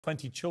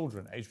20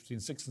 children aged between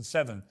 6 and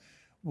 7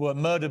 were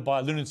murdered by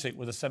a lunatic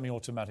with a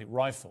semi-automatic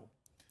rifle.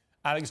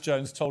 Alex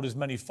Jones told his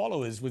many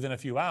followers within a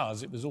few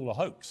hours it was all a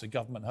hoax, a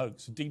government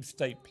hoax, a deep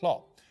state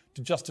plot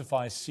to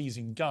justify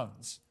seizing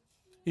guns.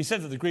 He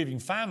said that the grieving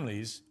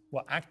families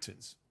were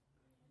actors.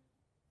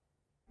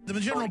 The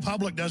general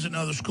public doesn't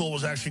know the school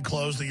was actually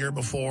closed the year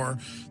before.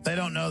 They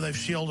don't know they've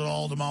shielded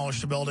all,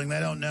 demolished the building. They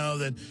don't know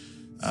that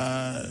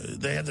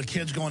they had the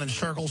kids going in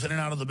circles in and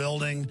out of the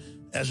building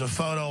as a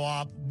photo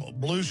op,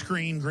 blue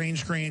screen, green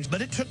screens.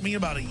 But it took me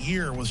about a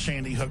year with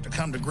Sandy Hook to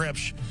come to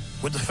grips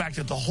with the fact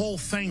that the whole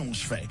thing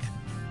was fake.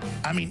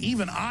 I mean,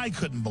 even I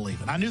couldn't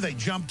believe it. I knew they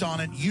jumped on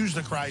it, used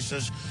the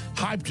crisis,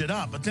 hyped it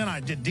up, but then I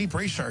did deep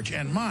research,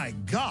 and my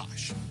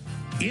gosh,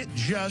 it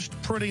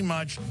just pretty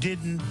much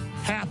didn't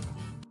happen.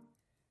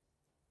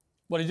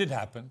 Well, it did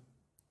happen.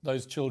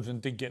 Those children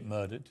did get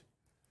murdered.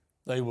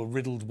 They were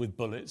riddled with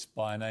bullets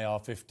by an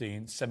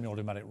AR-15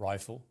 semi-automatic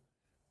rifle.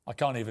 I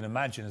can't even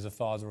imagine, as a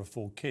father of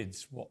 4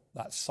 kids, what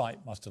that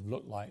sight must have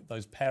looked like.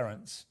 Those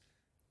parents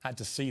had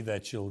to see their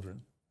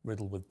children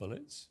riddled with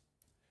bullets.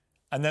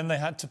 And then they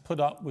had to put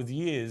up with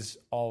years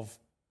of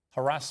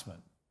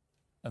harassment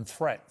and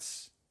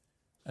threats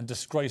and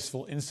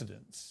disgraceful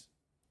incidents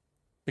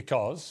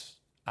because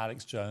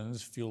Alex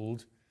Jones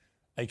fueled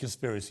a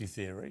conspiracy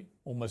theory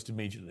almost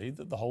immediately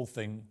that the whole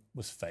thing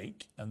was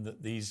fake and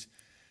that these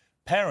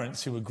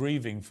parents who were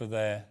grieving for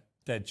their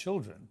dead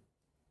children,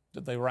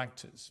 that they were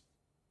actors.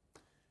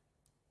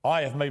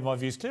 I have made my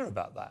views clear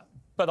about that.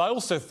 But I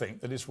also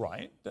think that it's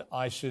right that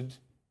I should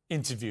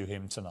interview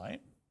him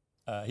tonight.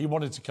 He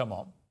wanted to come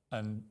on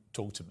and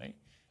talk to me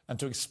and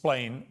to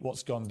explain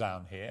what's gone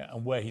down here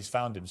and where he's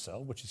found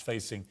himself, which is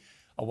facing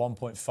a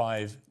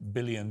 $1.5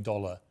 billion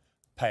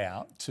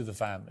payout to the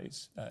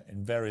families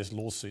in various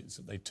lawsuits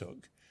that they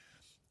took.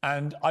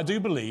 And I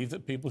do believe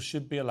that people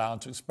should be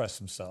allowed to express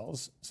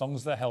themselves as long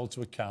as they're held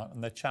to account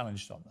and they're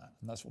challenged on that.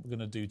 And that's what we're going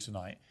to do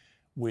tonight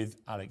with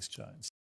Alex Jones.